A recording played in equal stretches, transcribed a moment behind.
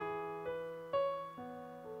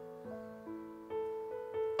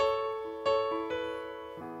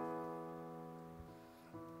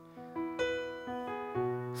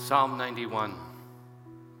Psalm 91.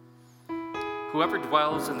 Whoever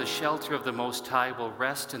dwells in the shelter of the Most High will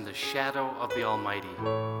rest in the shadow of the Almighty.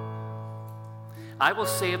 I will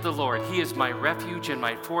say of the Lord, He is my refuge and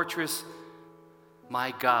my fortress,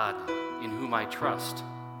 my God, in whom I trust.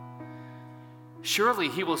 Surely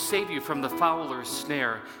He will save you from the fowler's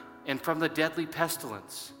snare and from the deadly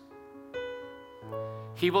pestilence.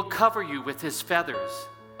 He will cover you with His feathers,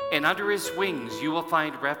 and under His wings you will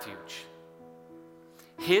find refuge.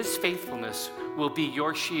 His faithfulness will be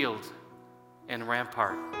your shield and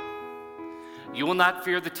rampart. You will not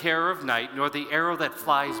fear the terror of night, nor the arrow that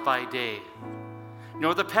flies by day,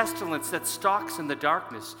 nor the pestilence that stalks in the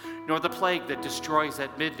darkness, nor the plague that destroys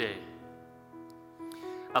at midday.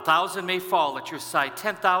 1,000 may fall at your side,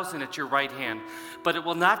 10,000 at your right hand, but it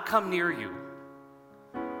will not come near you.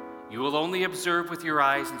 You will only observe with your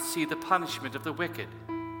eyes and see the punishment of the wicked.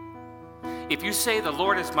 If you say, the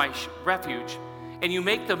Lord is my refuge, and you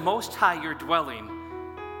make the Most High your dwelling,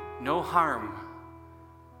 no harm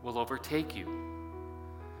will overtake you.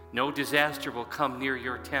 No disaster will come near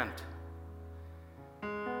your tent.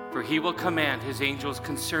 For He will command His angels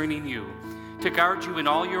concerning you to guard you in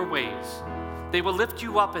all your ways. They will lift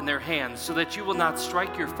you up in their hands so that you will not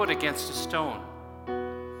strike your foot against a stone.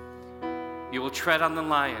 You will tread on the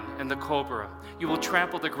lion and the cobra. You will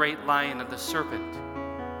trample the great lion and the serpent.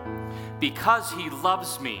 Because He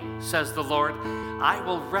loves me, says the Lord, I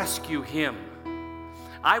will rescue him.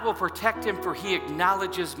 I will protect him, for he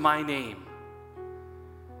acknowledges my name.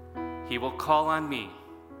 He will call on me,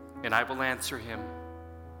 and I will answer him.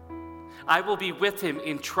 I will be with him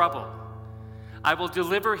in trouble. I will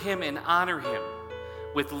deliver him and honor him.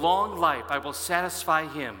 With long life I will satisfy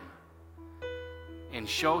him and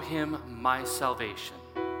show him my salvation.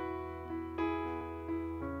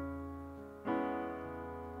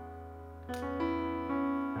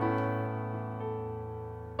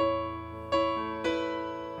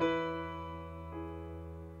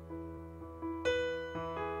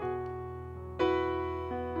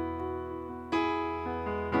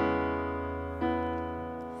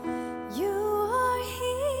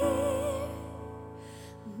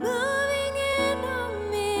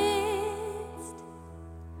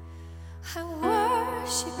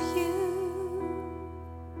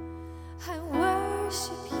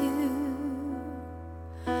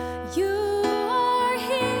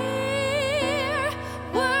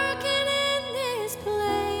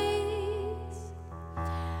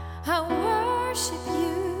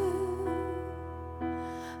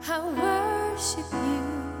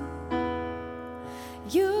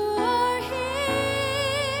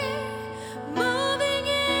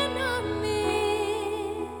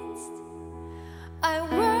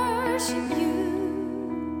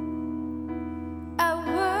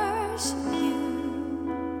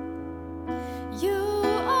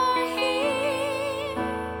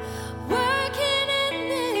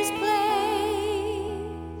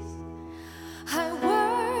 I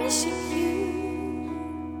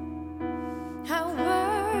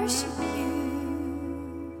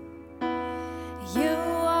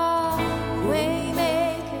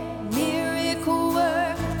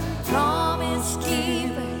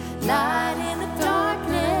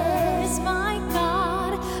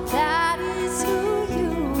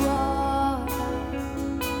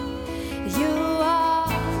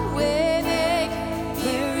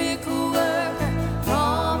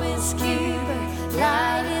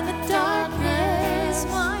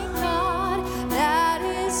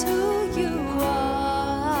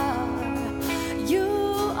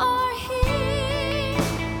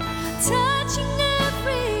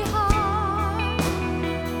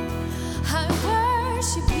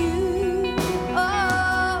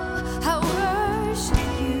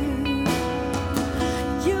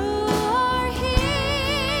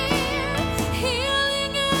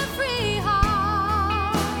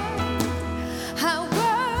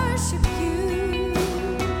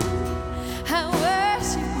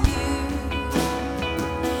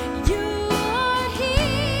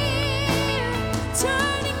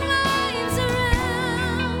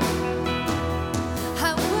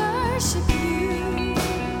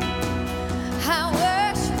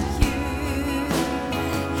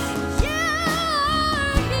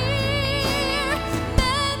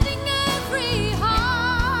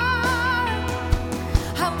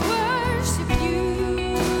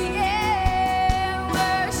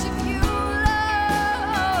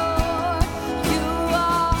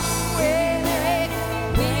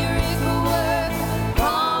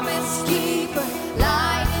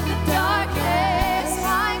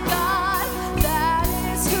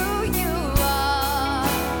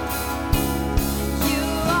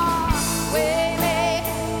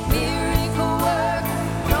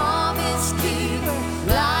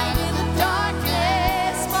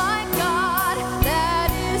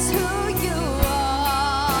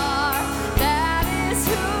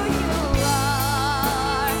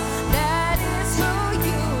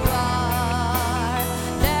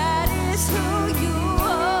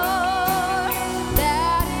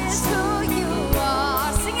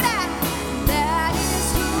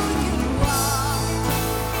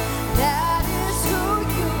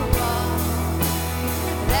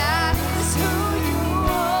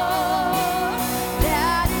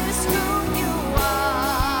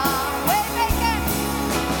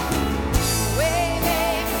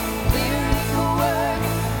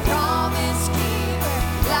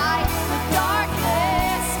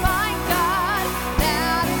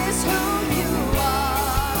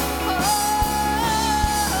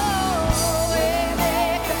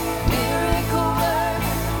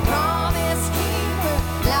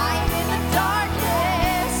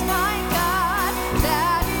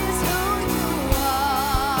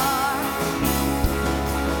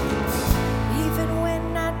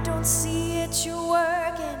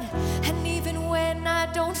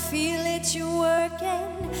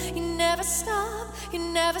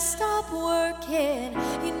never stop working.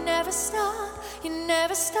 You never stop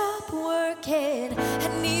working.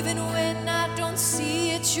 And even when I don't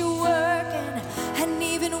see it, you're working. And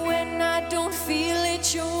even when I don't feel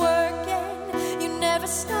it, you're working. You never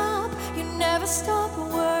stop working. You never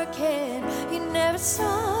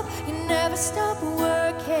stop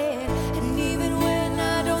working. And even when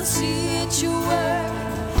I don't see it, you're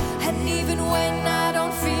working. And even when I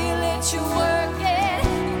don't feel it, you're working.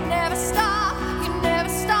 You never stop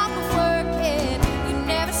working. You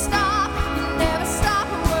never stop working.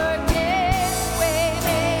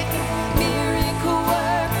 Waymaker, miracle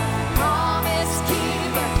worker, promise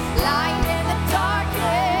keeper, light in the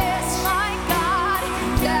darkness. My God,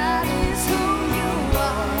 that is who you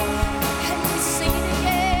are. And we sing it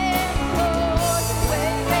again. Oh,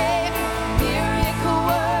 waymaker, miracle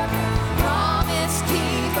worker, promise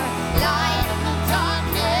keeper, light in the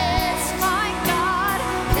darkness. My God,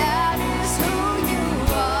 that is who you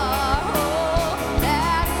are. Oh,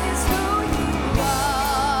 that is who you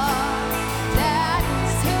are. That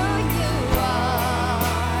is who you are.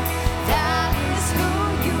 That is who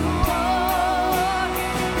you are.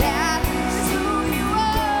 That is who you are.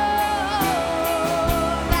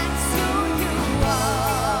 That's who you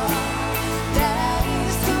are. That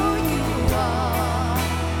is who you are.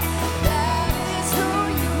 That is who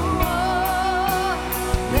you are.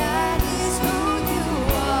 That is who you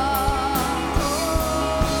are.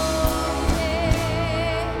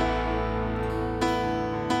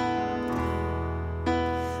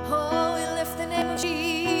 Oh, we lift the name of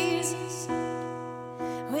Jesus.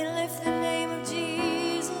 We lift the name of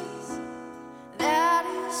Jesus. That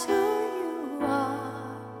is who you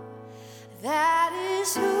are. That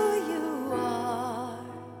is who you are.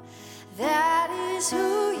 That is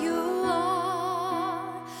who you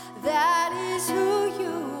are. That is who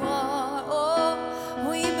you are. Oh,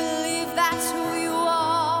 we believe that's who you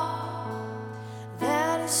are.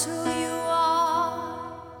 That is who you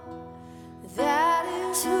are. That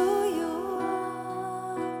is who you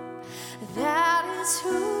are. That is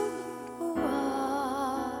who you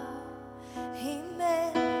are.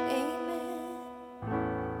 Amen. Amen.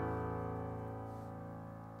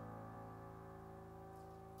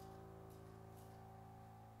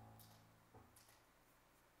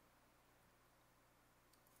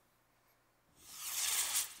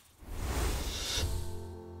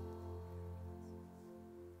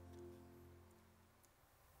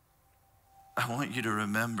 I want you to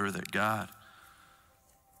remember that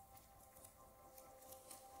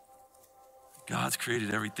God's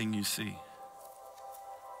created everything you see.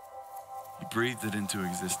 He breathed it into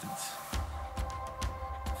existence.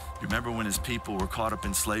 You remember when his people were caught up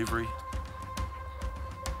in slavery?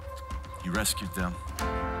 He rescued them.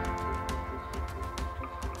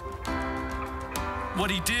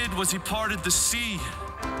 What he did was he parted the sea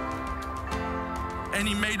and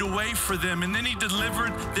he made a way for them, and then he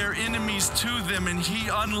delivered their enemies to them, and he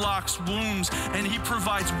unlocks wombs, and he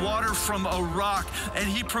provides water from a rock, and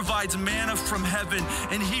he provides manna from heaven,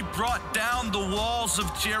 and he brought down the walls of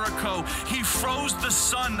Jericho. He froze the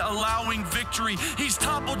sun, allowing victory. He's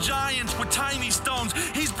toppled giants with tiny stones.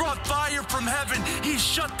 He's brought fire from heaven. He's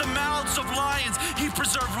shut the mouths of lions. He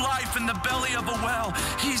preserved life in the belly of a well.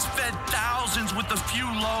 He's fed thousands with a few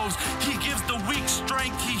loaves. He gives the weak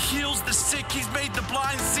strength. He heals the sick. He's made the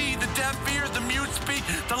blind see, the deaf hear, the mute speak,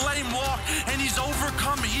 the lame walk, and he's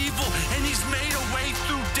overcome evil, and he's made a way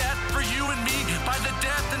through death for you and me by the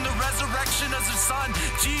death and the resurrection of his son,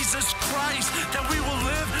 Jesus Christ, that we will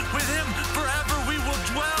live with him forever. We will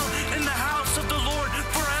dwell in the house of the Lord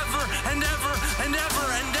forever and ever and ever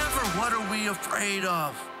and ever. What are we afraid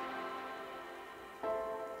of?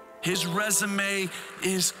 His resume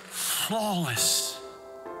is flawless.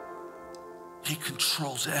 He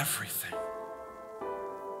controls everything.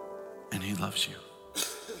 And he loves you.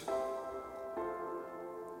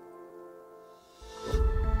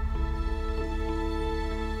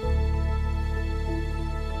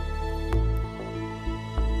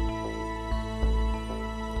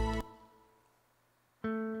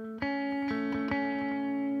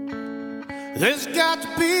 There's got to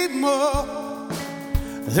be more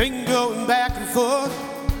than going back and forth,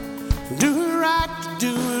 from doing right to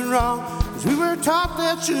doing wrong. 'Cause we were taught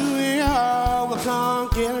that you are, well, come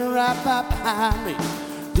get it right back behind me,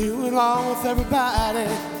 doing along with everybody,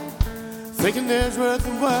 thinking there's worth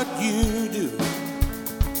in what you do.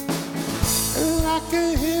 Like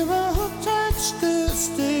a hero takes the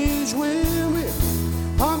stage when we're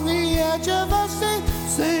on the edge of our seat,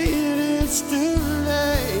 saying it's too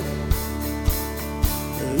late.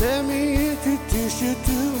 Let me introduce you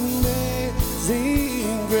to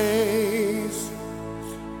amazing grace.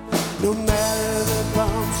 No matter the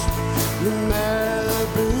bumps No matter the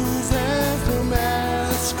bruises, no matter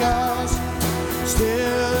the scars,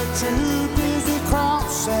 still the truth is the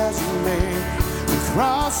cross has made. The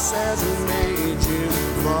cross has made you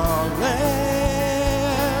flawless.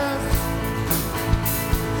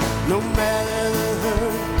 No matter the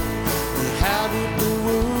hurt, how deep the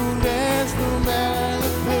wound is, no matter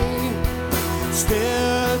the pain,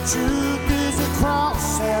 still the truth is the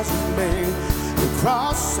cross has made. The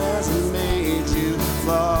cross has made you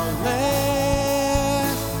flawless.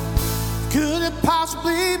 Could it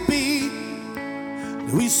possibly be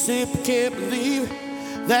that we simply can't believe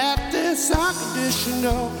that this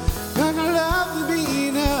unconditional love will be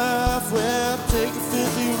enough? Well, take a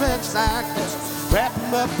filthy wretch like this, wrap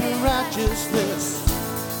him up in righteousness.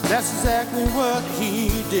 That's exactly what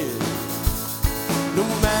he did. No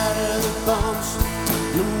matter the bumps,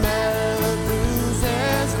 no matter the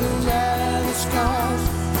bruises, no matter the scars,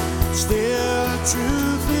 still the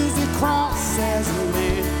truth is the cross has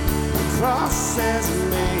made. The cross has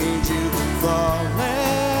made you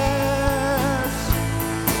flawless.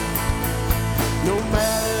 No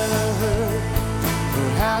matter the hurt or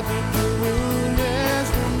how deep the wound is,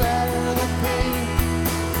 no matter the pain,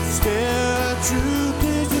 still the truth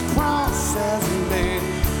is the cross has made.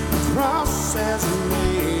 The cross has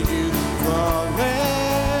made you flawless.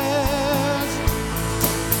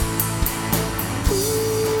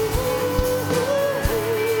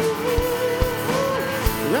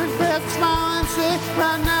 Let breath smile and say,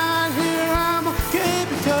 right now here I'm okay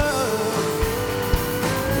because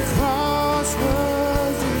the cross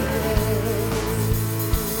was enough.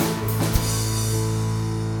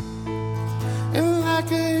 And like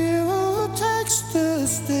a hero takes the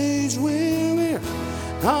stage when we're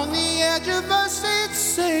on the edge of our seat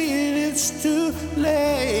saying it's too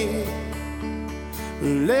late.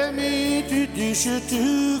 Let me introduce you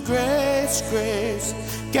to grace, grace,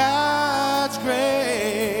 God's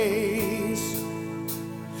grace.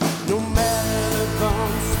 No matter the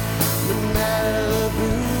bumps, no matter the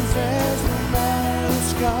bruises, no matter the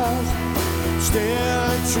scars, still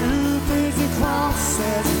the truth is the cross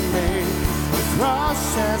has made. The cross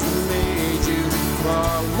has made you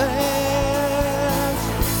flawless.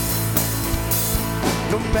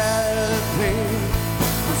 No matter the pain,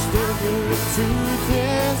 still the truth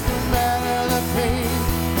is, no matter the pain,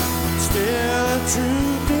 still the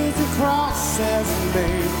truth is the cross has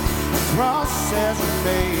made. The cross has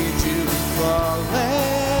made you flawless.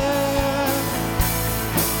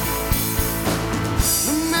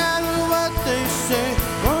 No matter what they say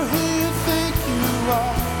or who you think you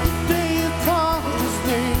are, the day you call his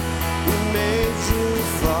name, he made you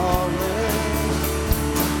flawless.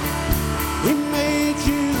 He made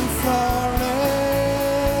you flawless.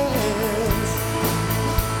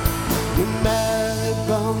 No matter the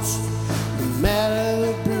bumps, no matter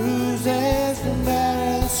the bruises, no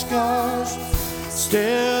matter the scars,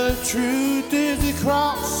 still the truth is the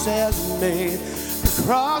cross has made. The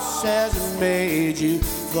cross has made you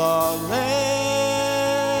flawless.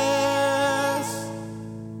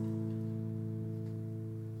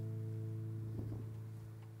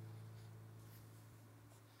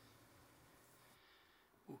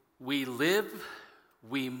 We live,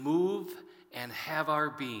 we move, and have our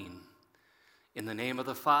being in the name of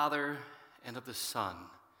the Father, and of the Son,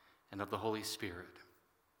 and of the Holy Spirit.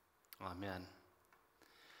 Amen.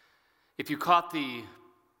 If you caught the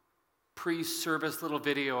pre-service little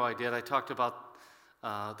video I did, I talked about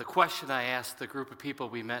the question I asked the group of people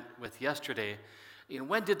we met with yesterday.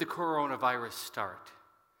 When did the coronavirus start?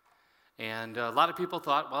 And a lot of people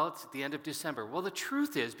thought, well, it's at the end of December. Well, the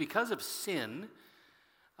truth is, because of sin,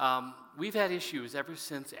 we've had issues ever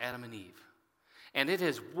since Adam and Eve. And it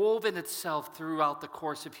has woven itself throughout the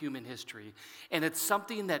course of human history. And it's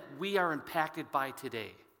something that we are impacted by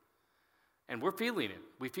today. And we're feeling it.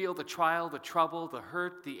 We feel the trial, the trouble, the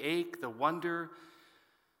hurt, the ache, the wonder.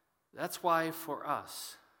 That's why for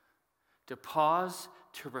us to pause,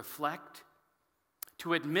 to reflect,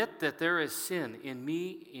 to admit that there is sin in me,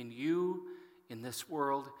 in you, in this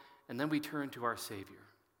world, and then we turn to our Savior.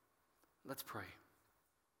 Let's pray.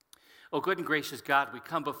 Oh, good and gracious God, we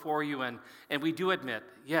come before you and we do admit,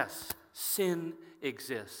 yes, sin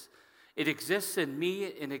exists. It exists in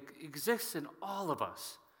me and it exists in all of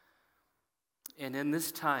us. And in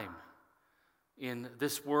this time, in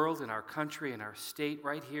this world, in our country, in our state,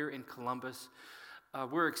 right here in Columbus,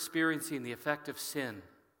 we're experiencing the effect of sin.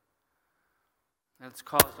 And it's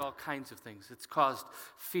caused all kinds of things. It's caused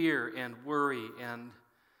fear and worry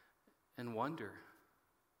and wonder.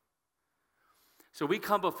 So we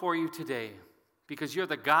come before you today because you're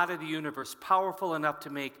the God of the universe, powerful enough to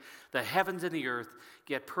make the heavens and the earth,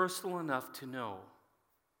 yet personal enough to know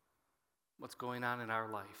what's going on in our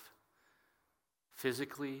life,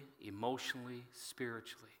 physically, emotionally,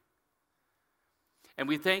 spiritually. And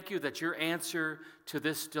we thank you that your answer to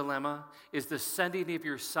this dilemma is the sending of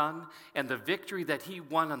your Son and the victory that he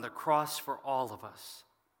won on the cross for all of us.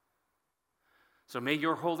 So may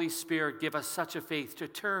your Holy Spirit give us such a faith to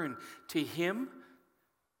turn to him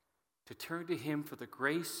for the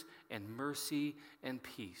grace and mercy and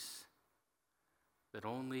peace that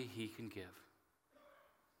only he can give.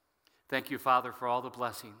 Thank you, Father, for all the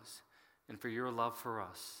blessings and for your love for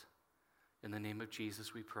us. In the name of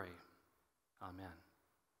Jesus we pray. Amen.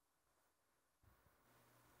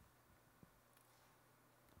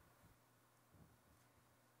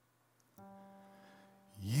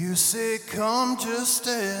 You say, come just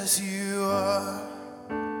as you are,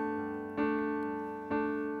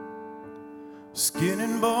 skin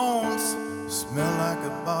and bones smell like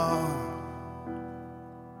a bar.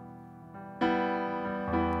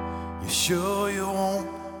 You sure you want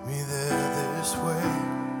me there this way?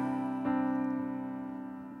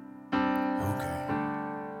 Okay,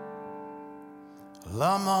 well,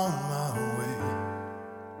 I'm on my way.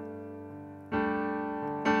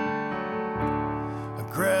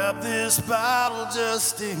 Grab this bottle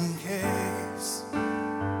just in case.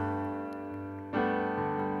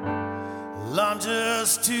 Well, I'm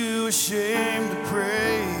just too ashamed to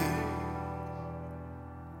pray.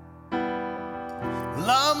 Well,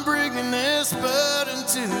 I'm bringing this burden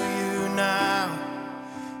to you now.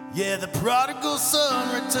 Yeah, the prodigal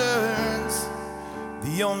son returns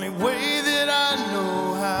the only way that I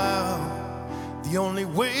know how. The only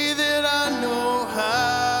way that I know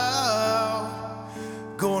how.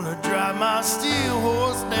 Gonna drive my steel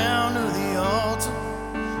horse down to the altar,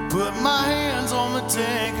 put my hands on the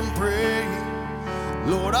tank and pray.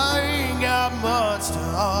 Lord, I ain't got much to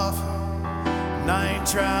offer, and I ain't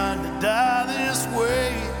trying to die this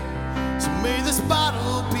way. So may this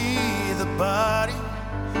bottle be the body,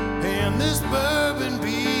 and this bourbon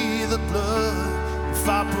be the blood. If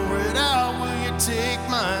I pour it out, will you take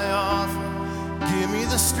my offer? Give me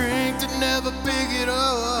the strength to never pick it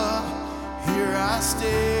up. Here I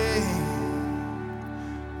stay,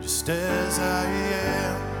 just as I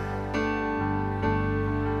am.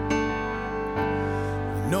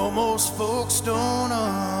 I know most folks don't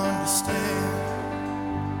understand.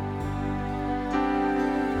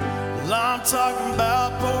 Well, I'm talking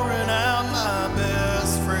about pouring out my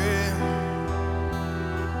best friend.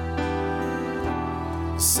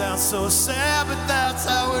 It sounds so sad, but that's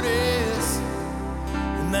how it is,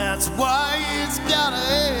 and that's why it's gotta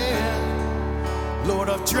end. Lord,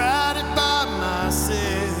 I've tried it by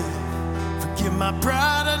myself. Forgive my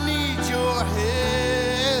pride, I need your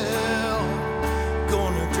help.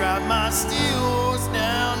 Gonna drive my steel horse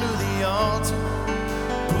down to the altar,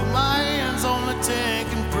 put my hands on the tank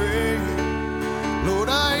and pray. Lord,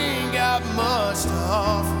 I ain't got much to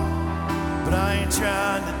offer, but I ain't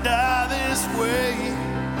trying to die this way.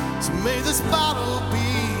 So may this bottle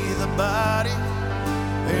be the body,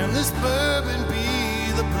 and this bourbon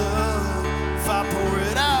be the blood. If I pour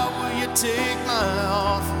it out, will you take my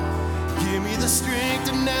offer? Give me the strength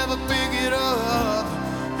to never pick it up.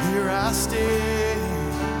 Here I stay,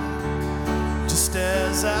 just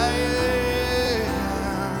as I am.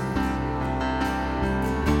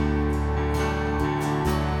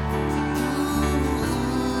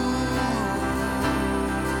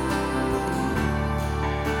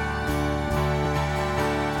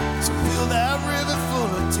 So fill that river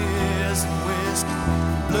full of tears and whiskey,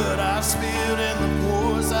 blood I've spilled and the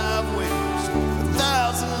wars I've waged,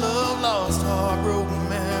 1,000 love lost, heartbroken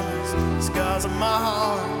memories, scars on my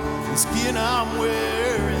heart, the skin I'm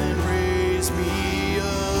wearing. Raise me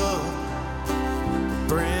up, a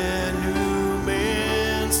brand new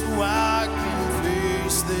man, so I can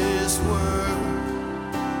face this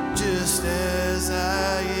world just as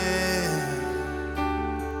I am.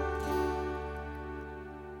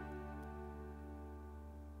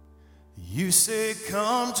 You say,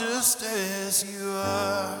 come just as you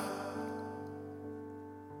are,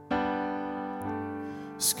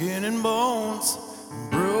 skin and bones and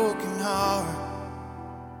broken heart.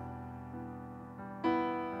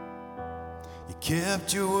 You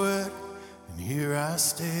kept your word, and here I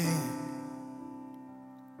stand,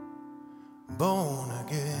 born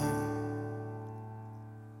again,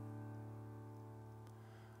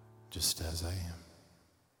 just as I am.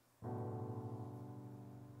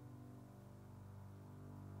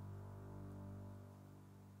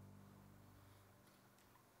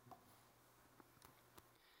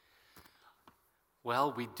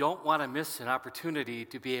 Well, we don't want to miss an opportunity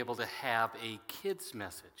to be able to have a kid's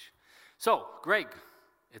message. So, Greg,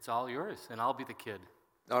 it's all yours, and I'll be the kid.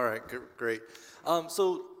 All right, great.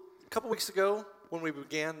 So a couple weeks ago, when we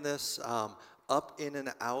began this Up, In,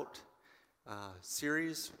 and Out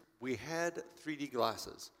series, we had 3D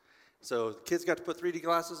glasses. So the kids got to put 3D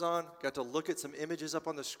glasses on, got to look at some images up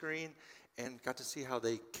on the screen, and got to see how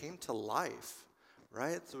they came to life,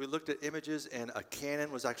 right? So we looked at images, and a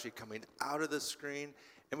cannon was actually coming out of the screen,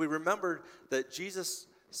 and we remembered that Jesus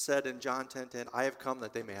said in John 10:10, I have come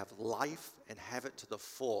that they may have life and have it to the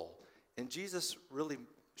full. And Jesus really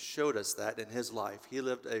showed us that in his life. He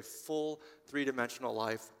lived a full three-dimensional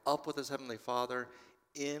life, up with his heavenly Father,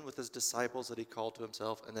 in with his disciples that he called to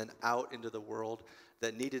himself, and then out into the world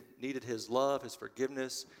that needed his love, his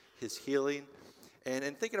forgiveness, his healing. And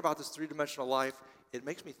in thinking about this three-dimensional life, it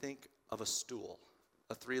makes me think of a stool,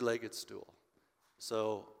 a three-legged stool.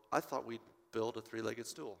 So I thought we'd build a three-legged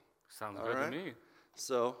stool. Sounds All good right? to me.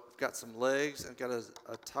 So I've got some legs and got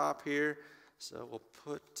a top here. So we'll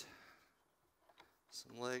put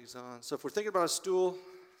some legs on. So if we're thinking about a stool,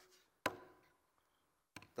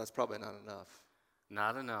 that's probably not enough.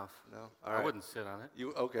 Not enough. No? All I right. wouldn't sit on it.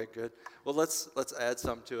 Okay, good. Well, let's add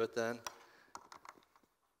some to it then.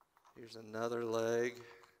 Here's another leg.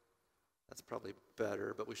 That's probably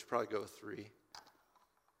better, but we should probably go with 3.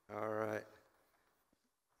 All right.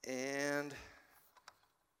 And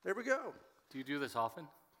there we go. Do you do this often?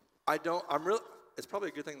 It's probably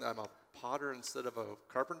a good thing that I'm a potter instead of a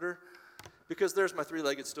carpenter, because there's my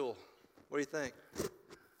three-legged stool. What do you think?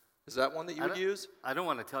 Is that one that you would use? I don't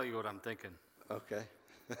want to tell you what I'm thinking. Okay.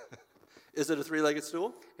 Is it a three-legged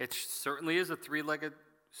stool? It certainly is a three-legged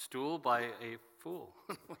stool by a fool.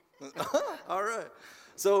 All right.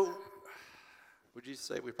 So would you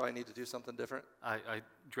say we probably need to do something different? I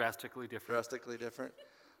drastically different. Drastically different?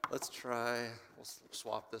 Let's try, we'll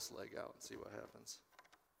swap this leg out and see what happens.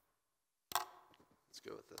 Let's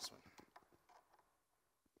go with this one.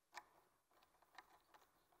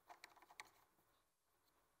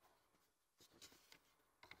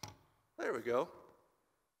 There we go.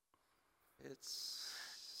 It's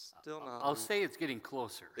still not. I'll say it's getting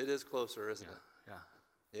closer. It is closer, isn't it?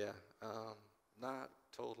 Yeah. Yeah. Not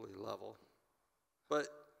totally level. But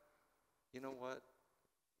you know what?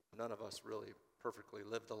 None of us really perfectly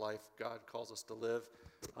live the life God calls us to live.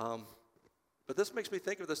 But this makes me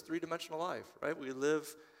think of this three-dimensional life, right? We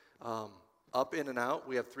live up, in, and out.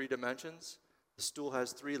 We have 3 dimensions. The stool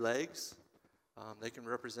has 3 legs. They can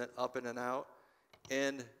represent up, in, and out.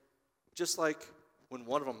 And just like when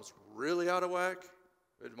one of them is really out of whack,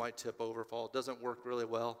 it might tip over, fall. It doesn't work really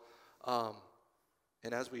well.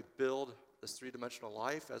 And as we build this three-dimensional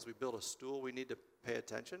life, as we build a stool, we need to pay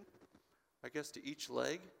attention, I guess, to each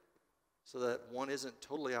leg so that one isn't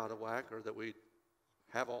totally out of whack or that we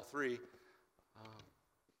have all 3.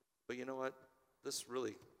 But you know what? This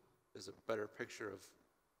really is a better picture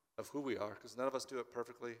of who we are, because none of us do it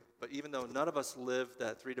perfectly. But even though none of us live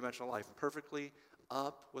that three-dimensional life perfectly,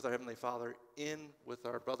 up with our Heavenly Father, in with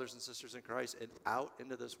our brothers and sisters in Christ, and out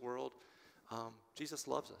into this world, Jesus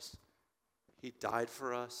loves us. He died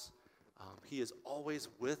for us. He is always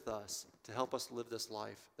with us to help us live this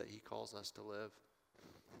life that he calls us to live.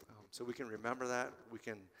 So we can remember that. We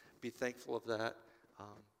can be thankful of that.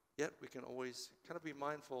 Yet we can always kind of be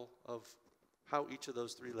mindful of how each of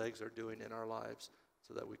those 3 legs are doing in our lives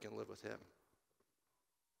so that we can live with him.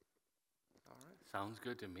 All right. Sounds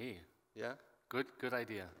good to me. Yeah? Good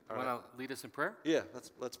idea. All Want right. to lead us in prayer? Yeah,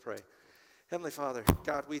 let's pray. Heavenly Father,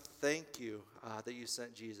 God, we thank you that you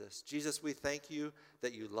sent Jesus. Jesus, we thank you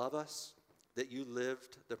that you love us, that you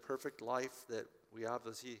lived the perfect life that we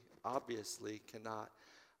obviously cannot.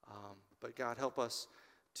 But God, help us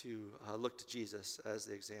to look to Jesus as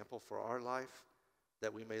the example for our life,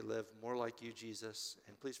 that we may live more like you, Jesus.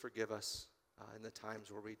 And please forgive us in the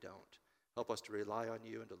times where we don't. Help us to rely on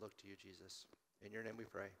you and to look to you, Jesus. In your name we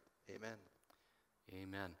pray. Amen.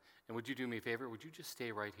 Amen. And would you do me a favor? Would you just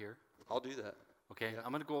stay right here? I'll do that. Okay, Yeah.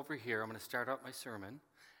 I'm going to go over here. I'm going to start out my sermon,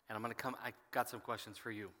 and I'm going to come. I got some questions for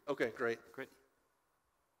you. Okay, great. Great.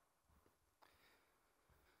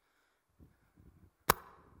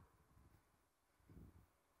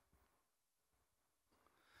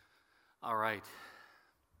 All right.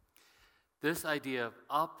 This idea of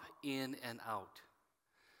up, in, and out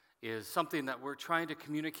is something that we're trying to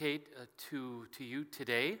communicate to you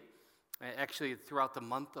today, actually throughout the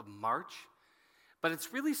month of March. But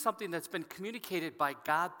it's really something that's been communicated by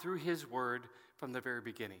God through his word from the very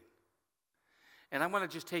beginning. And I want to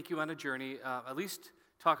just take you on a journey, at least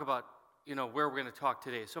talk about, where we're going to talk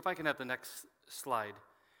today. So if I can have the next slide.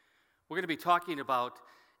 We're going to be talking about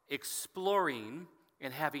exploring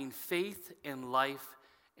and having faith and life,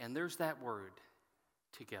 and there's that word,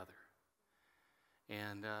 together.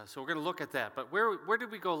 And so we're going to look at that. But where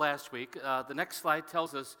did we go last week? The next slide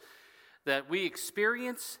tells us that we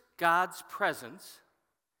experience God's presence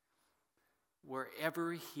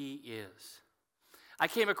wherever He is. I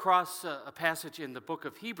came across a passage in the book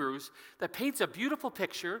of Hebrews that paints a beautiful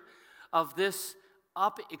picture of this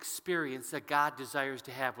up experience that God desires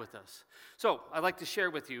to have with us. So I'd like to share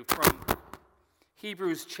with you from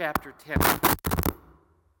Hebrews chapter 10.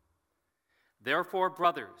 Therefore,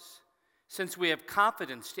 brothers, since we have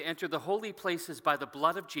confidence to enter the holy places by the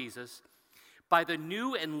blood of Jesus, by the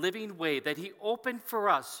new and living way that He opened for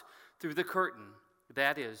us through the curtain,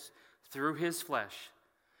 that is, through His flesh.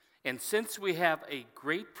 And since we have a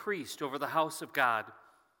great priest over the house of God,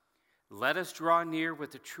 let us draw near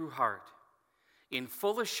with a true heart, in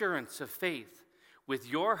full assurance of faith, with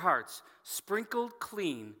your hearts sprinkled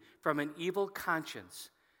clean from an evil conscience,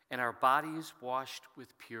 and our bodies washed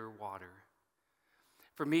with pure water.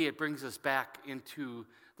 For me, it brings us back into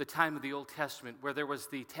the time of the Old Testament where there was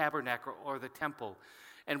the tabernacle or the temple,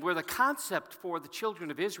 and where the concept for the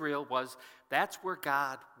children of Israel was that's where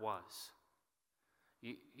God was.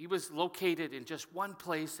 He was located in just one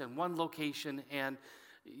place and one location, and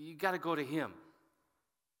you got to go to Him.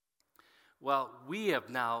 Well, we have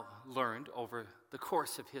now learned over the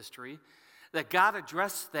course of history that God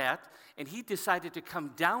addressed that, and He decided to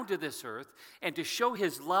come down to this earth and to show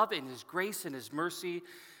His love and His grace and His mercy,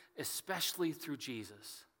 especially through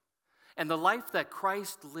Jesus. And the life that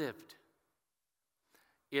Christ lived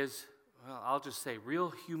is, well, I'll just say,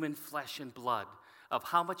 real human flesh and blood of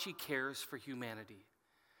how much He cares for humanity.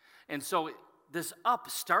 And so this up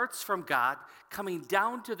starts from God, coming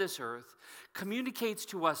down to this earth, communicates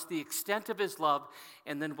to us the extent of His love,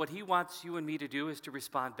 and then what He wants you and me to do is to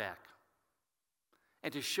respond back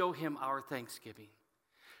and to show Him our thanksgiving,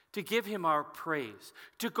 to give Him our praise,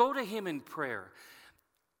 to go to Him in prayer.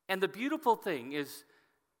 And the beautiful thing is,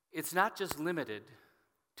 it's not just limited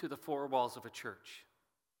to the four walls of a church.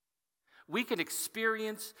 We can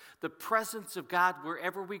experience the presence of God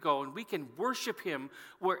wherever we go, and we can worship Him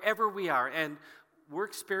wherever we are, and we're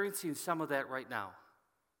experiencing some of that right now.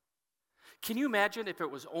 Can you imagine if it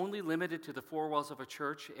was only limited to the four walls of a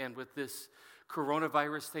church, and with this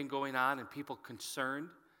coronavirus thing going on and people concerned?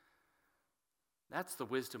 That's the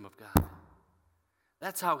wisdom of God.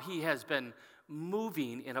 That's how He has been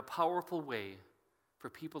moving in a powerful way for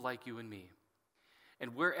people like you and me.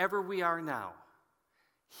 And wherever we are now,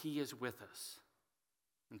 He is with us.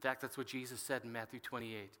 In fact, that's what Jesus said in Matthew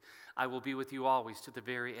 28. I will be with you always to the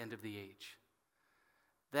very end of the age.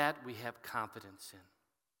 That we have confidence in.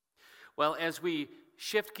 Well, as we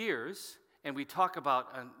shift gears and we talk about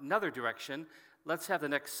another direction, let's have the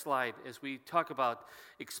next slide as we talk about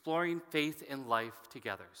exploring faith and life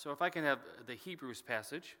together. So if I can have the Hebrews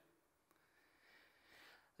passage.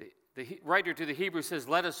 The writer to the Hebrews says,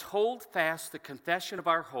 let us hold fast the confession of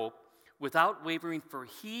our hope without wavering, for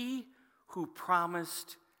He who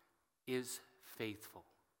promised is faithful.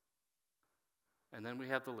 And then we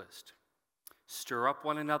have the list. Stir up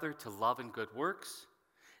one another to love and good works,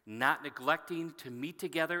 not neglecting to meet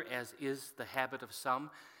together as is the habit of some.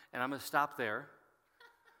 And I'm going to stop there.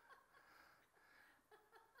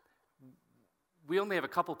 We only have a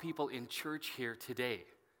couple people in church here today,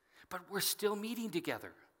 but we're still meeting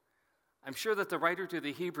together. I'm sure that the writer to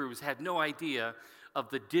the Hebrews had no idea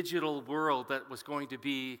of the digital world that was going to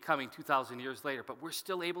be coming 2,000 years later, but we're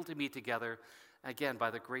still able to meet together, again,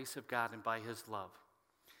 by the grace of God and by His love.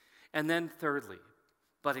 And then thirdly,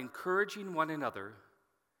 but encouraging one another,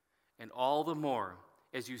 and all the more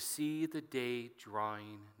as you see the day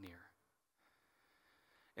drawing near.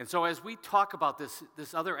 And so as we talk about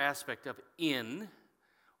this other aspect of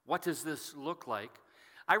what does this look like?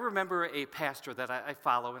 I remember a pastor that I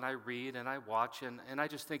follow and I read and I watch, and I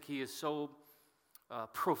just think he is so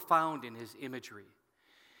profound in his imagery.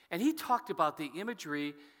 And he talked about the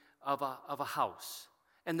imagery of a house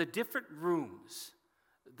and the different rooms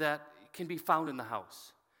that can be found in the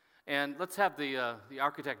house. And let's have the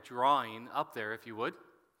architect drawing up there, if you would.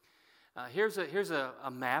 Here's a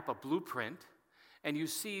map, a blueprint, and you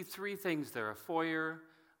see three things there: a foyer,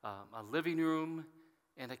 a living room,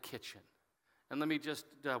 and a kitchen. And let me just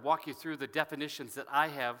walk you through the definitions that I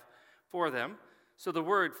have for them. So the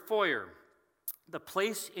word foyer, the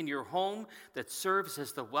place in your home that serves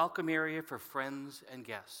as the welcome area for friends and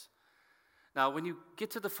guests. Now, when you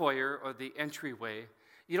get to the foyer or the entryway,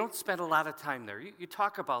 you don't spend a lot of time there. You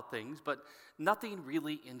talk about things, but nothing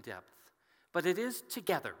really in depth. But it is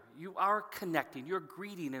together. You are connecting. You're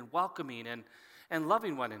greeting and welcoming and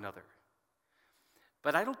loving one another.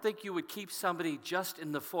 But I don't think you would keep somebody just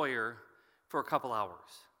in the foyer for a couple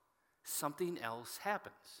hours. Something else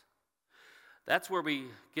happens. That's where we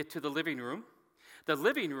get to the living room. The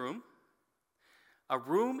living room, a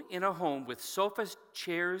room in a home with sofas,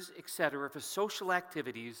 chairs, etc., for social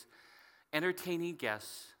activities, entertaining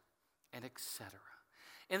guests, and etc.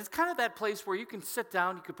 And it's kind of that place where you can sit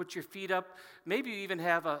down, you can put your feet up, maybe you even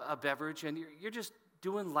have a beverage, and you're just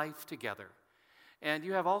doing life together. And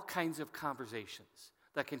you have all kinds of conversations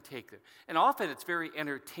that can take there. And often it's very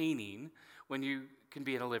entertaining when you can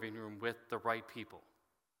be in a living room with the right people.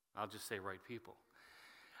 I'll just say right people.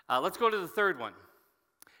 Let's go to the third one.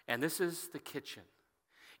 And this is the kitchen.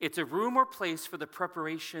 It's a room or place for the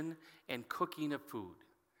preparation and cooking of food.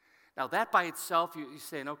 Now that by itself, you're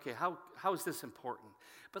saying, okay, how is this important?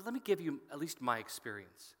 But let me give you at least my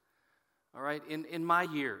experience. All right, in my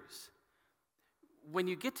years, when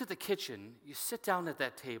you get to the kitchen, you sit down at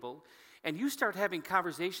that table, and you start having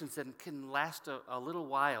conversations that can last a little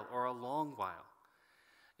while or a long while.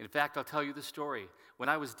 In fact, I'll tell you the story. When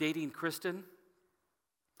I was dating Kristen,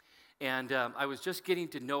 and I was just getting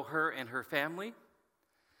to know her and her family,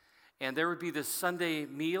 and there would be this Sunday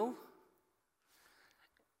meal.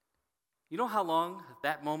 You know how long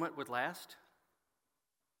that moment would last?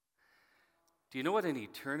 Do you know what an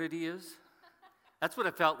eternity is? That's what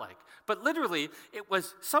it felt like. But literally, it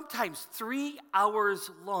was sometimes 3 hours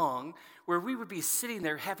long where we would be sitting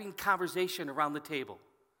there having conversation around the table.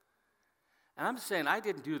 And I'm saying I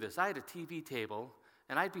didn't do this. I had a TV table,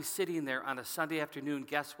 and I'd be sitting there on a Sunday afternoon.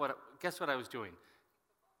 Guess what I was doing?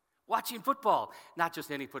 Watching football. Not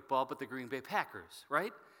just any football, but the Green Bay Packers,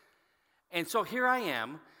 right? And so here I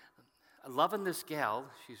am, loving this gal.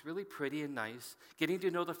 She's really pretty and nice, getting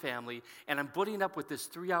to know the family, and I'm putting up with this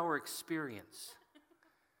 3-hour experience.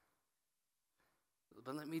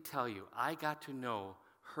 But let me tell you, I got to know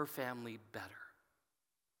her family better.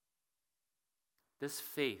 This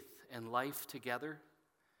faith and life together,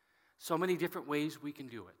 so many different ways we can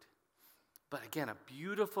do it. But again, a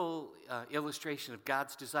beautiful illustration of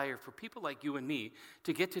God's desire for people like you and me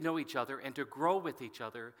to get to know each other and to grow with each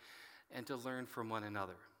other and to learn from one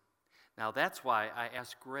another. Now, that's why I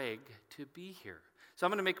asked Greg to be here. So I'm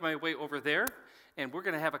going to make my way over there, and we're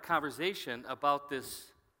going to have a conversation about this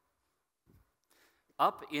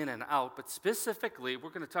up, in, and out, but specifically, we're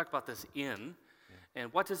going to talk about this in,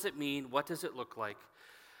 and what does it mean, what does it look like?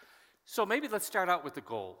 So maybe let's start out with the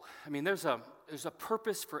goal. I mean, there's a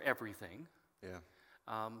purpose for everything.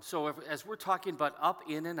 Yeah. As we're talking about up,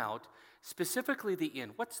 in, and out, specifically the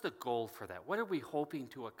in, what's the goal for that? What are we hoping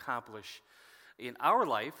to accomplish in our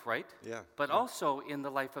life, right? Yeah. But also in the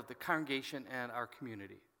life of the congregation and our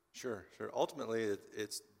community. Sure. Ultimately,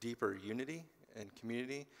 it's deeper unity and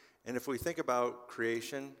community. And if we think about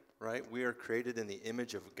creation, right, we are created in the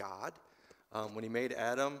image of God. When he made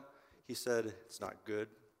Adam, he said it's not good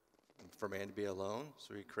for man to be alone,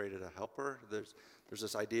 so he created a helper. There's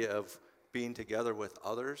this idea of being together with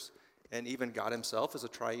others, and even God himself is a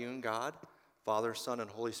triune God, Father, Son, and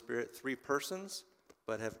Holy Spirit, 3 persons,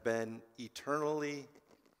 but have been eternally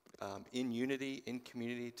in unity, in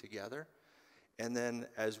community together. And then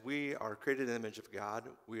as we are created in the image of God,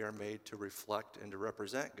 we are made to reflect and to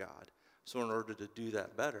represent God. So in order to do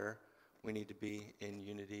that better, we need to be in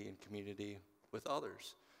unity and community with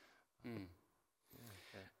others.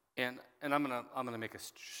 And I'm gonna make a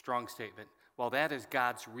strong statement. While that is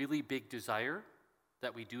God's really big desire,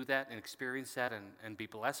 that we do that and experience that and be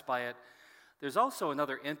blessed by it, there's also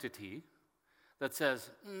another entity that says,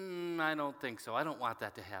 I don't think so. I don't want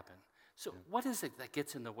that to happen. So what is it that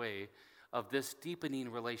gets in the way of this deepening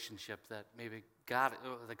relationship that maybe God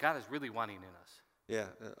is really wanting in us? Yeah,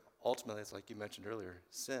 ultimately, it's like you mentioned earlier,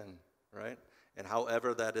 sin, right? And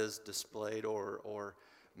however that is displayed or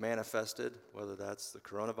manifested, whether that's the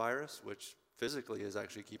coronavirus, which physically is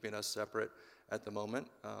actually keeping us separate at the moment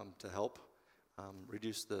to help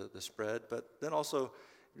reduce the spread. But then also,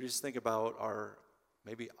 you just think about our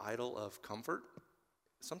maybe idol of comfort.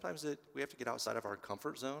 Sometimes we have to get outside of our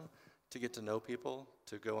comfort zone to get to know people,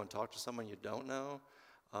 to go and talk to someone you don't know.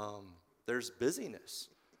 There's busyness,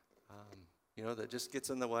 that just gets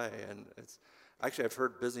in the way. And I've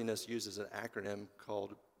heard busyness used as an acronym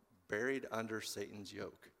called Buried Under Satan's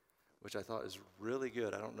Yoke, which I thought is really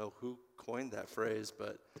good. I don't know who coined that phrase,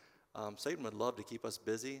 but Satan would love to keep us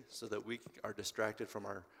busy so that we are distracted from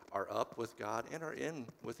our up with God and our in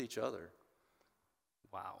with each other.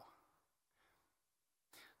 Wow.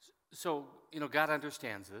 So, God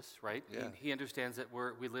understands this, right? Yeah. He understands that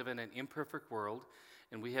we live in an imperfect world,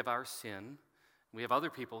 and we have our sin, we have other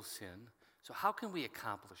people's sin. So how can we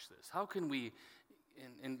accomplish this? How can we,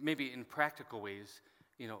 in maybe in practical ways,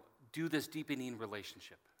 do this deepening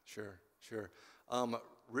relationship? Sure.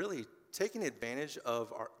 Really taking advantage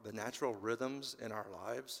of the natural rhythms in our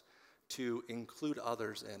lives to include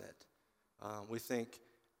others in it. We think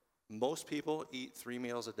most people eat 3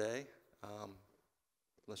 meals a day,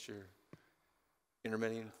 unless you're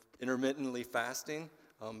intermittently fasting.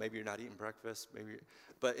 Maybe you're not eating breakfast.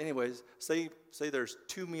 But anyways, say there's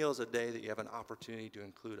 2 meals a day that you have an opportunity to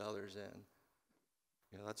include others in.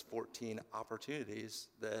 That's 14 opportunities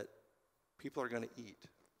that people are going to eat.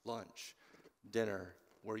 Lunch, dinner,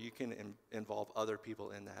 where you can involve other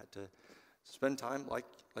people in that, to spend time, like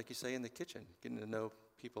you say, in the kitchen, getting to know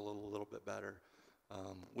people a little bit better.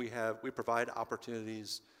 We provide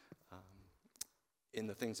opportunities in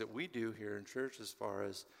the things that we do here in church, as far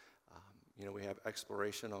as we have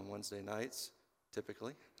exploration on Wednesday nights,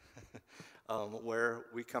 typically, where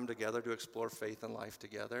we come together to explore faith and life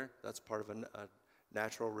together. That's part of a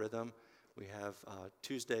natural rhythm. We have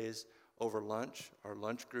Tuesdays over lunch, our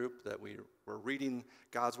lunch group, that we're reading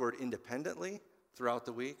God's Word independently throughout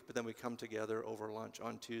the week, but then we come together over lunch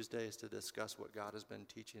on Tuesdays to discuss what God has been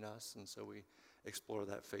teaching us, and so we explore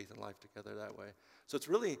that faith and life together that way. So it's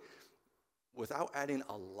really, without adding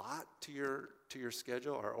a lot to your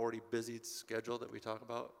schedule, our already busy schedule that we talk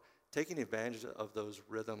about, taking advantage of those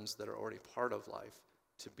rhythms that are already part of life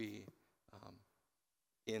to be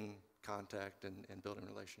in contact and building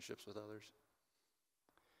relationships with others.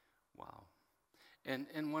 Wow.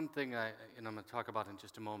 And one thing I'm going to talk about in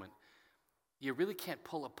just a moment, you really can't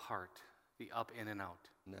pull apart the up, in, and out.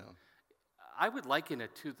 No. I would liken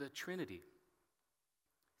it to the Trinity.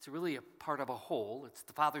 It's really a part of a whole. It's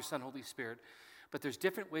the Father, Son, Holy Spirit. But there's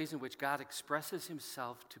different ways in which God expresses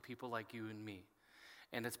himself to people like you and me.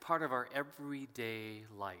 And it's part of our everyday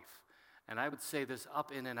life. And I would say this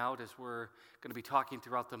up, in, and out, as we're going to be talking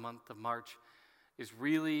throughout the month of March, is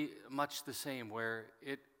really much the same, where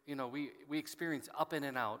we experience up, in,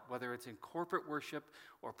 and out, whether it's in corporate worship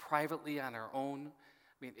or privately on our own.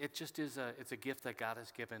 I mean, it just is it's a gift that God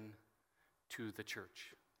has given to the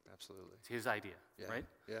church. Absolutely. It's his idea, right?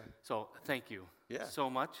 Yeah. So thank you so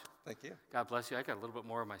much. Thank you. God bless you. I got a little bit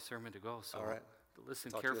more of my sermon to go, so all right.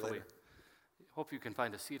 Listen Talk to you carefully. later. Hope you can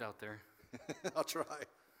find a seat out there. I'll try.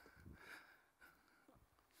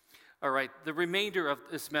 All right, the remainder of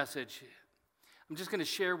this message, I'm just going to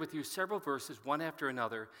share with you several verses, one after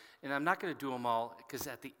another, and I'm not going to do them all, because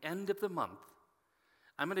at the end of the month,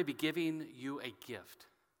 I'm going to be giving you a gift,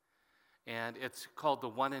 and it's called the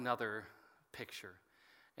One Another Picture.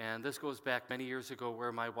 And this goes back many years ago,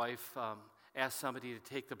 where my wife asked somebody to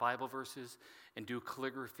take the Bible verses and do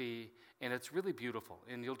calligraphy, and it's really beautiful,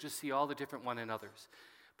 and you'll just see all the different one another's.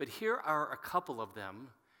 But here are a couple of them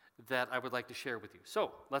that I would like to share with you.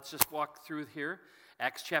 So let's just walk through here.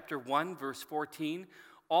 Acts chapter 1, verse 14.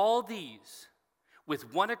 All these,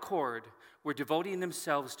 with one accord, were devoting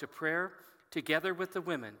themselves to prayer, together with the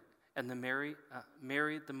women and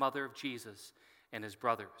Mary, the mother of Jesus, and his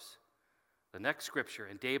brothers. The next scripture,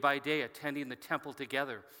 and day by day attending the temple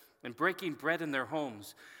together and breaking bread in their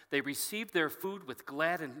homes, they received their food with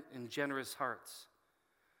glad and generous hearts.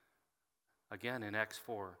 Again in Acts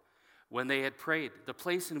 4, when they had prayed, the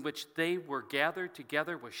place in which they were gathered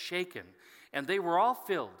together was shaken, and they were all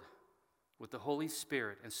filled with the Holy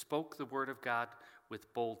Spirit and spoke the word of God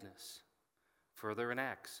with boldness. Further in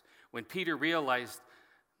Acts, when Peter realized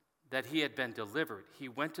that he had been delivered, he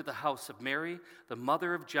went to the house of Mary, the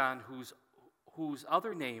mother of John, whose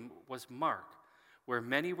other name was Mark, where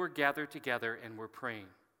many were gathered together and were praying.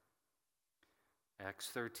 Acts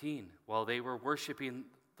 13, while they were worshiping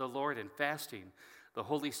the Lord and fasting, the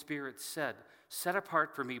Holy Spirit said, "Set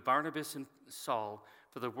apart for me Barnabas and Saul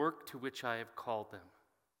for the work to which I have called them."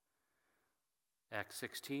 Acts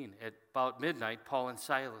 16, at about midnight, Paul and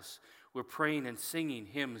Silas were praying and singing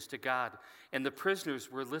hymns to God, and the prisoners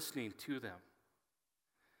were listening to them.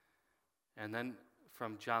 And then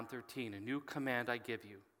from John 13, a new command I give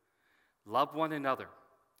you. Love one another.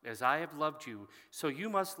 As I have loved you, so you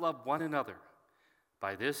must love one another.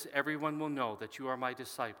 By this, everyone will know that you are my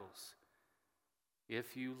disciples,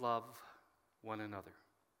 if you love one another.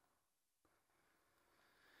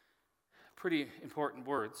 Pretty important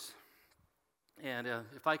words. And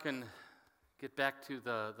if I can get back to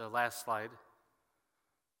the last slide.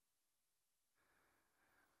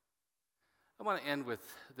 I want to end with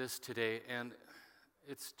this today, and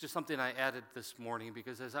it's just something I added this morning,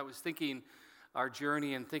 because as I was thinking our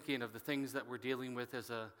journey and thinking of the things that we're dealing with as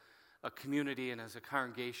a community and as a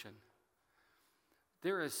congregation,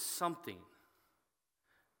 there is something.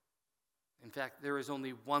 In fact, there is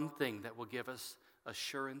only one thing that will give us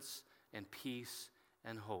assurance and peace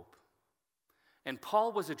and hope. And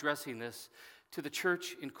Paul was addressing this to the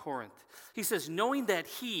church in Corinth. He says, knowing that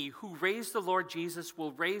he who raised the Lord Jesus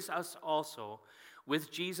will raise us also,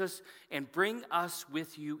 with Jesus and bring us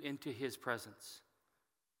with you into his presence.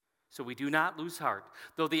 So we do not lose heart.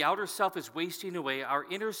 Though the outer self is wasting away, our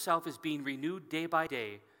inner self is being renewed day by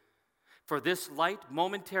day. For this light,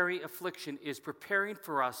 momentary affliction is preparing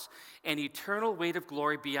for us an eternal weight of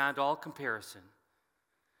glory beyond all comparison.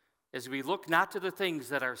 As we look not to the things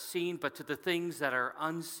that are seen, but to the things that are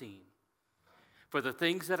unseen. For the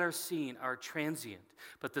things that are seen are transient,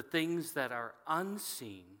 but the things that are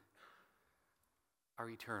unseen are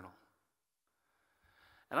eternal.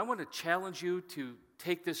 And I want to challenge you to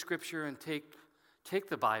take this scripture and take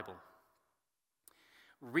the Bible.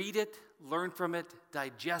 Read it, learn from it,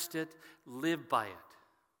 digest it, live by it.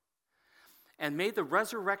 And may the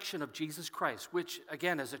resurrection of Jesus Christ, which,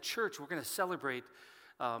 again, as a church, we're going to celebrate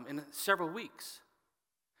in several weeks.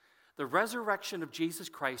 The resurrection of Jesus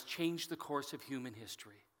Christ changed the course of human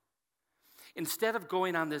history. Instead of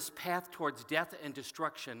going on this path towards death and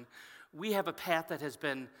destruction, we have a path that has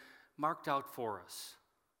been marked out for us,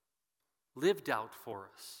 lived out for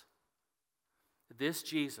us. This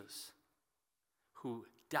Jesus, who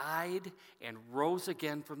died and rose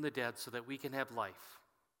again from the dead so that we can have life.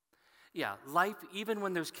 Yeah, life even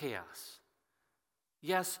when there's chaos.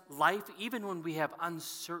 Yes, life even when we have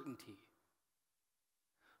uncertainty.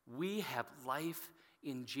 We have life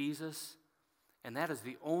in Jesus, and that is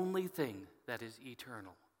the only thing that is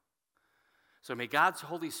eternal. So may God's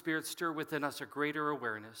Holy Spirit stir within us a greater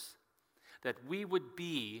awareness that we would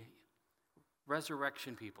be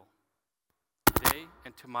resurrection people today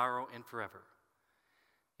and tomorrow and forever.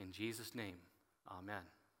 In Jesus' name, amen.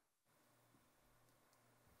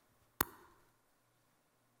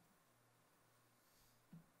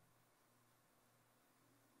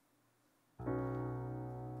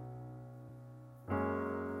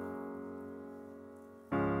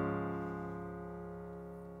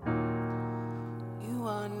 You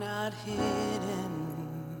are not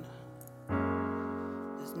hidden.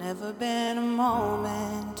 There's never been a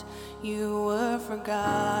moment you were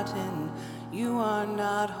forgotten. You are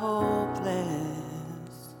not hopeless.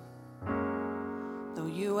 Though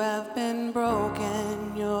you have been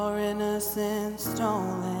broken, your innocence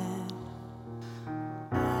stolen.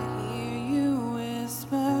 I hear you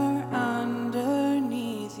whisper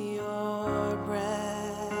underneath your breath.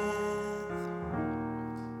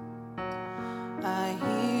 I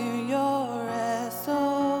hear your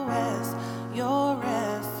SOS, your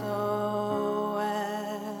SOS.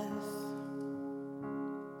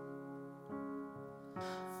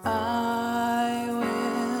 I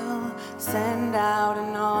will send out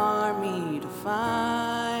an army to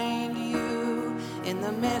find you in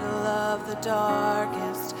the middle of the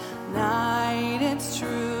darkest night. It's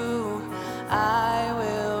true, I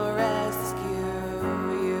will rescue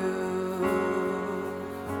you.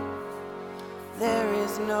 There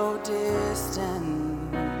is no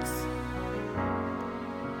distance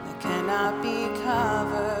that cannot be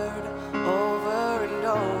covered over and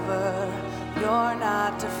over. You're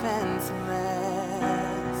not defenseless.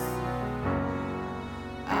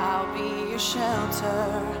 I'll be your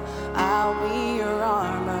shelter, I'll be your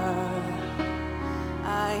armor.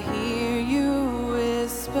 I hear you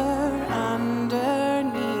whisper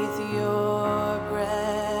underneath your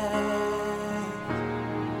breath.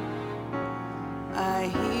 I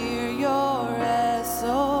hear your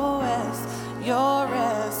SOS, your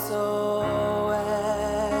SOS.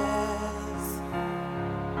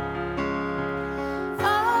 I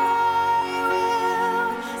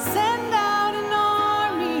will send out an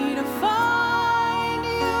army to find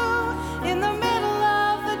you in the middle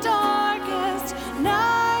of the darkest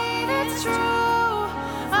night. It's true.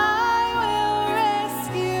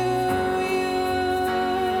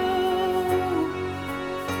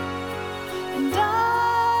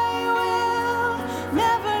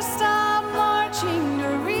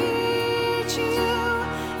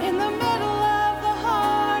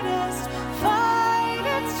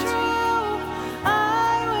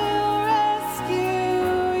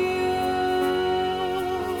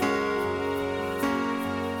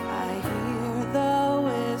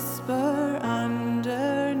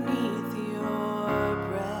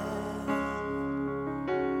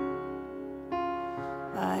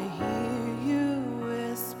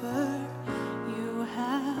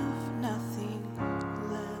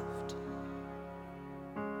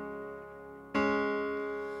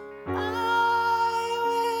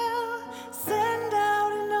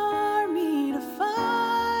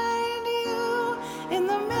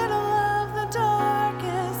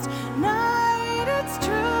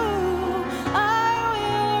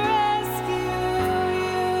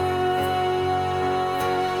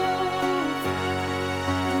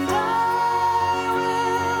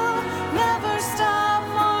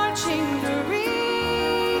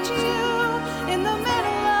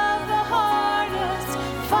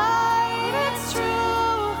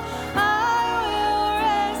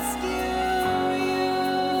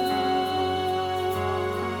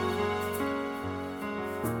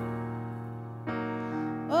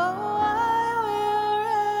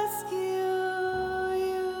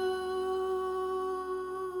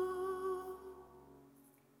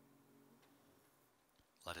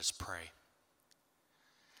 us pray.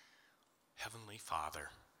 Heavenly Father,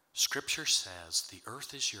 Scripture says the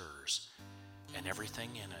earth is yours and everything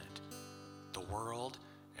in it, the world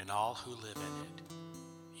and all who live in it.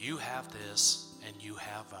 You have this and you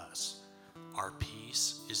have us. Our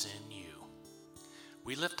peace is in you.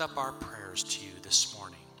 We lift up our prayers to you this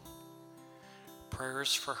morning.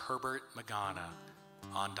 Prayers for Herbert Magana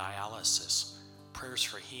on dialysis. Prayers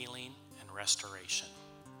for healing and restoration.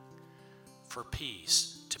 For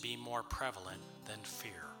peace to be more prevalent than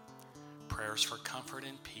fear. Prayers for comfort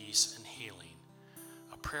and peace and healing.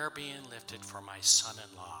 A prayer being lifted for my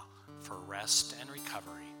son-in-law for rest and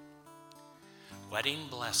recovery. Wedding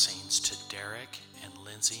blessings to Derek and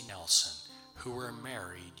Lindsay Nelson, who were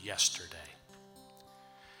married yesterday.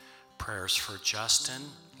 Prayers for Justin,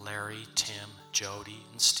 Larry, Tim, Jody,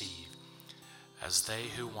 and Steve, as they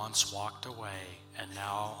who once walked away and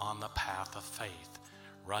now on the path of faith,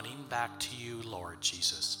 running back to you, Lord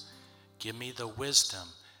Jesus. Give me the wisdom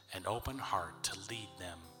and open heart to lead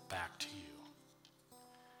them back to you.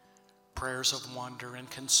 Prayers of wonder and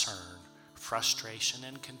concern, frustration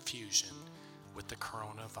and confusion with the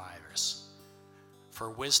coronavirus.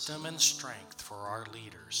 For wisdom and strength for our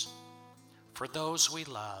leaders. For those we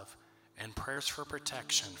love, and prayers for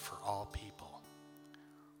protection for all people.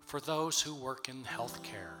 For those who work in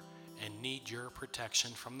healthcare and need your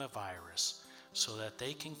protection from the virus so that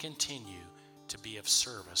they can continue to be of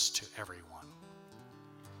service to everyone.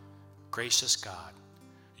 Gracious God,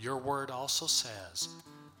 your word also says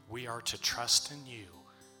we are to trust in you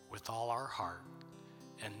with all our heart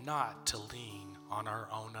and not to lean on our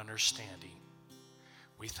own understanding.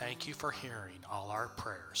 We thank you for hearing all our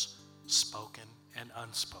prayers, spoken and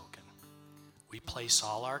unspoken. We place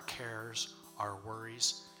all our cares, our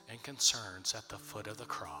worries, and concerns at the foot of the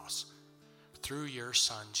cross through your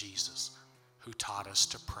Son, Jesus, who taught us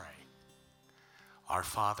to pray. Our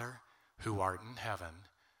Father, who art in heaven,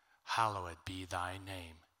 hallowed be thy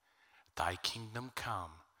name. Thy kingdom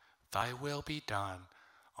come, thy will be done,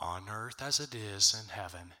 on earth as it is in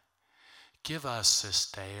heaven. Give us this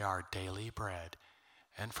day our daily bread,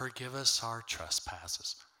 and forgive us our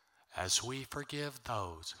trespasses, as we forgive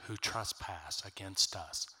those who trespass against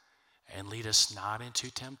us. And lead us not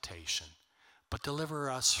into temptation, but deliver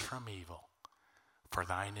us from evil. For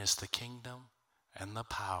thine is the kingdom, and the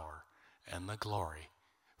power, and the glory,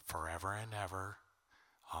 forever and ever.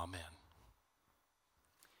 Amen.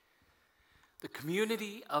 The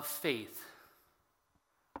community of faith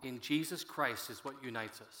in Jesus Christ is what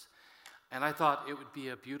unites us. And I thought it would be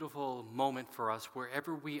a beautiful moment for us,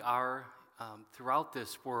 wherever we are throughout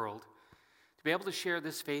this world, to be able to share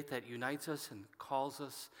this faith that unites us and calls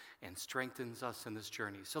us and strengthens us in this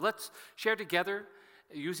journey. So let's share together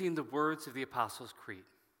using the words of the Apostles' Creed.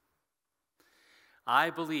 I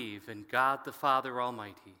believe in God the Father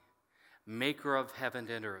Almighty, maker of heaven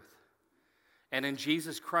and earth, and in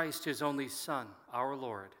Jesus Christ, his only Son, our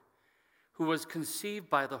Lord, who was conceived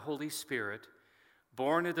by the Holy Spirit,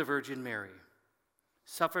 born of the Virgin Mary,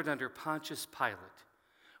 suffered under Pontius Pilate,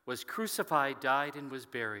 was crucified, died, and was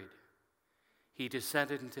buried. He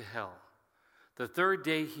descended into hell. The third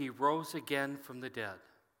day he rose again from the dead.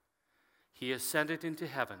 He ascended into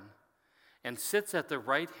heaven and sits at the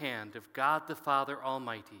right hand of God the Father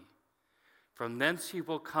Almighty. From thence he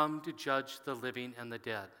will come to judge the living and the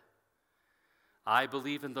dead. I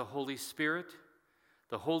believe in the Holy Spirit,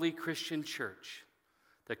 the holy Christian church,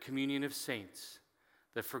 the communion of saints,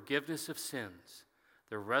 the forgiveness of sins,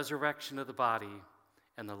 the resurrection of the body,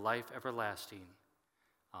 and the life everlasting.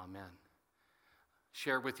 Amen.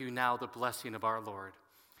 Share with you now the blessing of our Lord.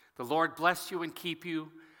 The Lord bless you and keep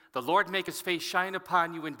you. The Lord make his face shine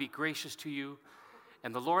upon you and be gracious to you.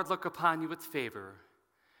 And the Lord look upon you with favor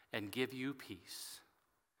and give you peace.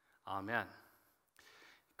 Amen.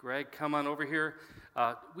 Greg, come on over here.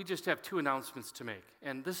 We just have 2 announcements to make.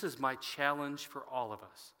 And this is my challenge for all of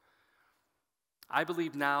us. I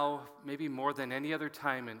believe now, maybe more than any other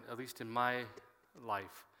time, at least in my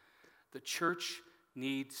life, the church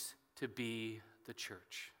needs to be the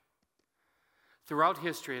church. Throughout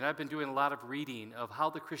history, and I've been doing a lot of reading of how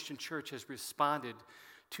the Christian church has responded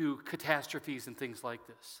to catastrophes and things like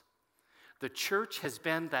this. The church has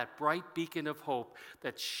been that bright beacon of hope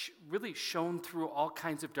that really shone through all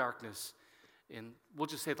kinds of darkness in, we'll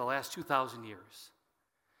just say, the last 2,000 years.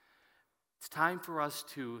 It's time for us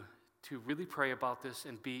to really pray about this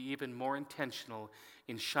and be even more intentional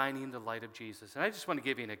in shining the light of Jesus. And I just want to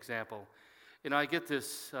give you an example. I get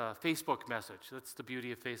this Facebook message. That's the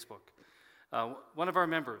beauty of Facebook. One of our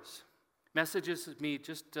members messages me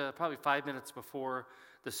just probably 5 minutes before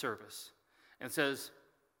the service and says,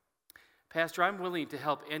 Pastor, I'm willing to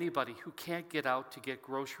help anybody who can't get out to get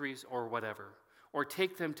groceries or whatever, or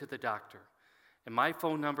take them to the doctor. And my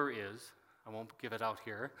phone number is, I won't give it out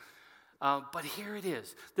here, but here it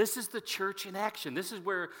is. This is the church in action. This is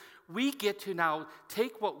where we get to now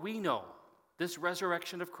take what we know, this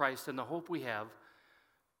resurrection of Christ and the hope we have,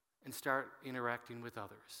 and start interacting with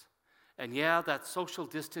others. And yeah, that social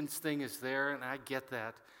distance thing is there, and I get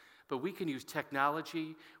that. But we can use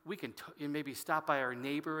technology. We can maybe stop by our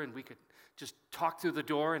neighbor, and we could just talk through the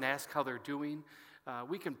door and ask how they're doing.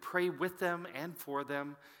 We can pray with them and for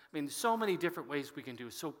them. I mean, so many different ways we can do.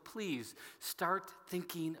 So please start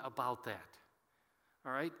thinking about that.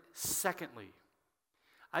 All right? Secondly,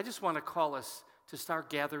 I just want to call us to start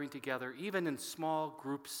gathering together, even in small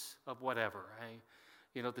groups of whatever.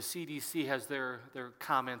 You know, the CDC has their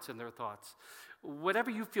comments and their thoughts. Whatever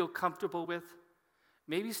you feel comfortable with,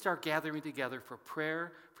 maybe start gathering together for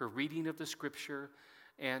prayer, for reading of the Scripture,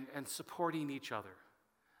 and supporting each other.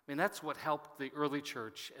 I mean, that's what helped the early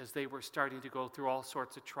church as they were starting to go through all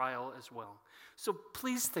sorts of trial as well. So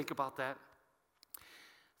please think about that.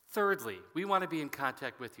 Thirdly, we want to be in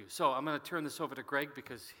contact with you. So I'm going to turn this over to Greg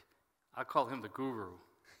because I call him the guru.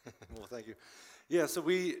 Well, thank you. Yeah, so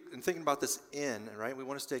in thinking about this right, we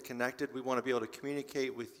want to stay connected. We want to be able to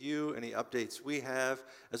communicate with you, any updates we have,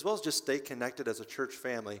 as well as just stay connected as a church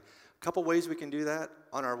family. A couple ways we can do that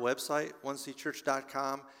on our website,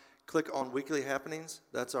 onecchurch.com. Click on Weekly Happenings.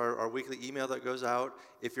 That's our weekly email that goes out.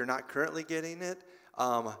 If you're not currently getting it,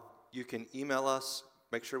 you can email us.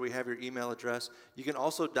 Make sure we have your email address. You can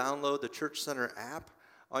also download the Church Center app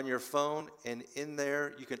on your phone, and in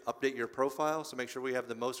there you can update your profile, so make sure we have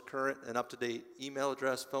the most current and up-to-date email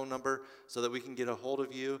address, phone number, so that we can get a hold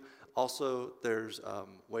of you. Also, there's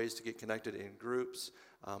ways to get connected in groups,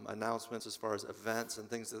 announcements as far as events and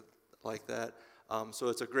things like that. So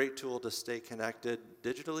it's a great tool to stay connected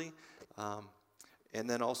digitally. And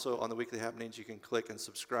then also on the Weekly Happenings, you can click and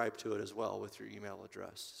subscribe to it as well with your email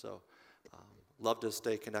address. So love to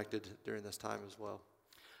stay connected during this time as well.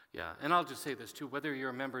 Yeah, and I'll just say this too, whether you're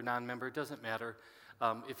a member, non-member, it doesn't matter.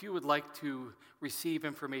 If you would like to receive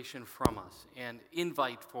information from us and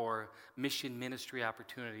invite for mission ministry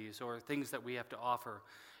opportunities or things that we have to offer,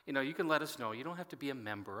 you can let us know. You don't have to be a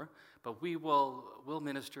member, but we'll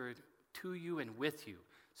minister to you and with you.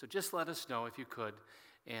 So just let us know if you could,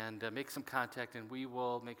 and make some contact, and we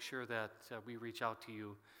will make sure that we reach out to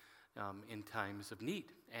you in times of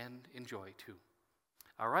need and in joy too.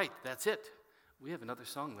 All right, that's it. We have another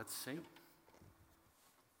song. Let's sing.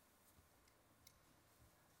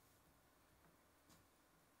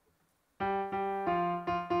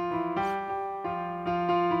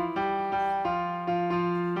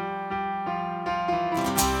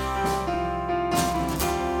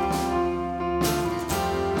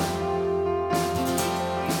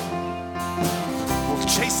 Well,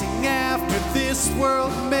 chasing after this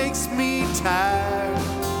world makes me tired.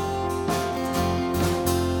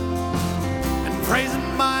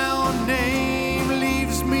 Praising my own name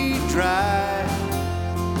leaves me dry.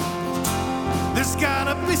 There's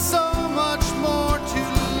gotta be so much more to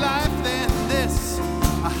life than this,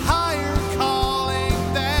 a higher calling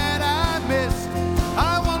that I missed.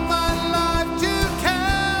 I want my life to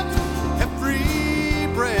count every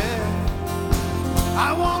breath.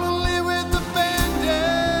 I want to live with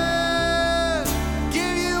abandon,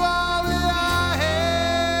 give you all that I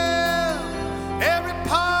have, every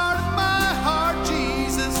part of my heart.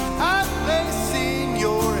 I place in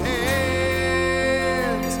your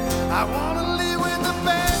hands. I want to live with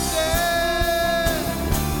abandon,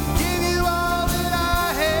 give you all that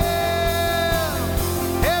I have,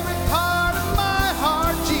 every part of my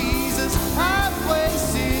heart, Jesus, I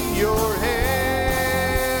place in your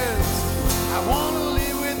hands. I want to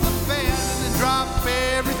live with abandon and drop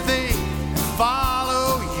everything and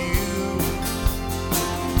follow you.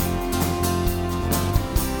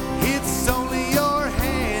 It's only your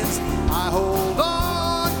hands I hold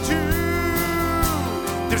on to.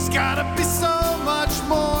 There's gotta be so much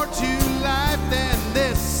more to life than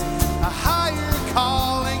this, a higher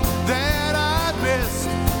calling that I missed.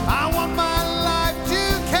 I want my life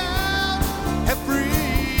to count every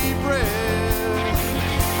breath.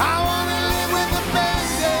 I want to live with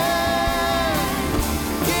abandon,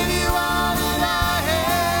 give you all that I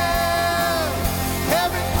have,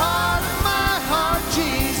 every part of my heart,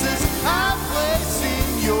 Jesus, I place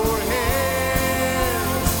in your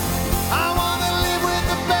hands. I want to live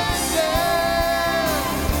with abandon,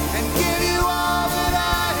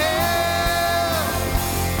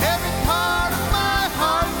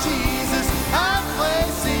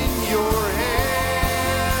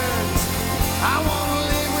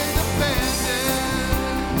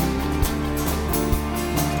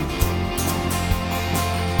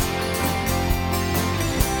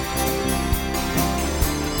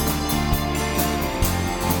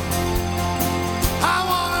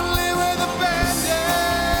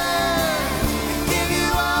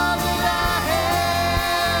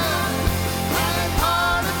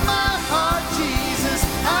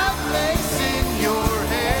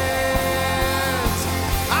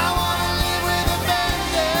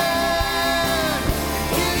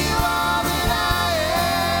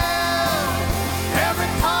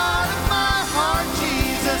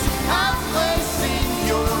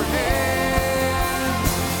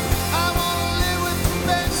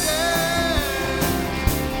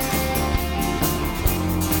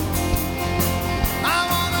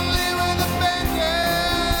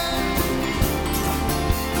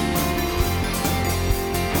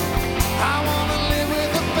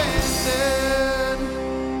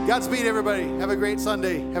 Godspeed, everybody. Have a great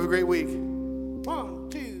Sunday. Have a great week. 1,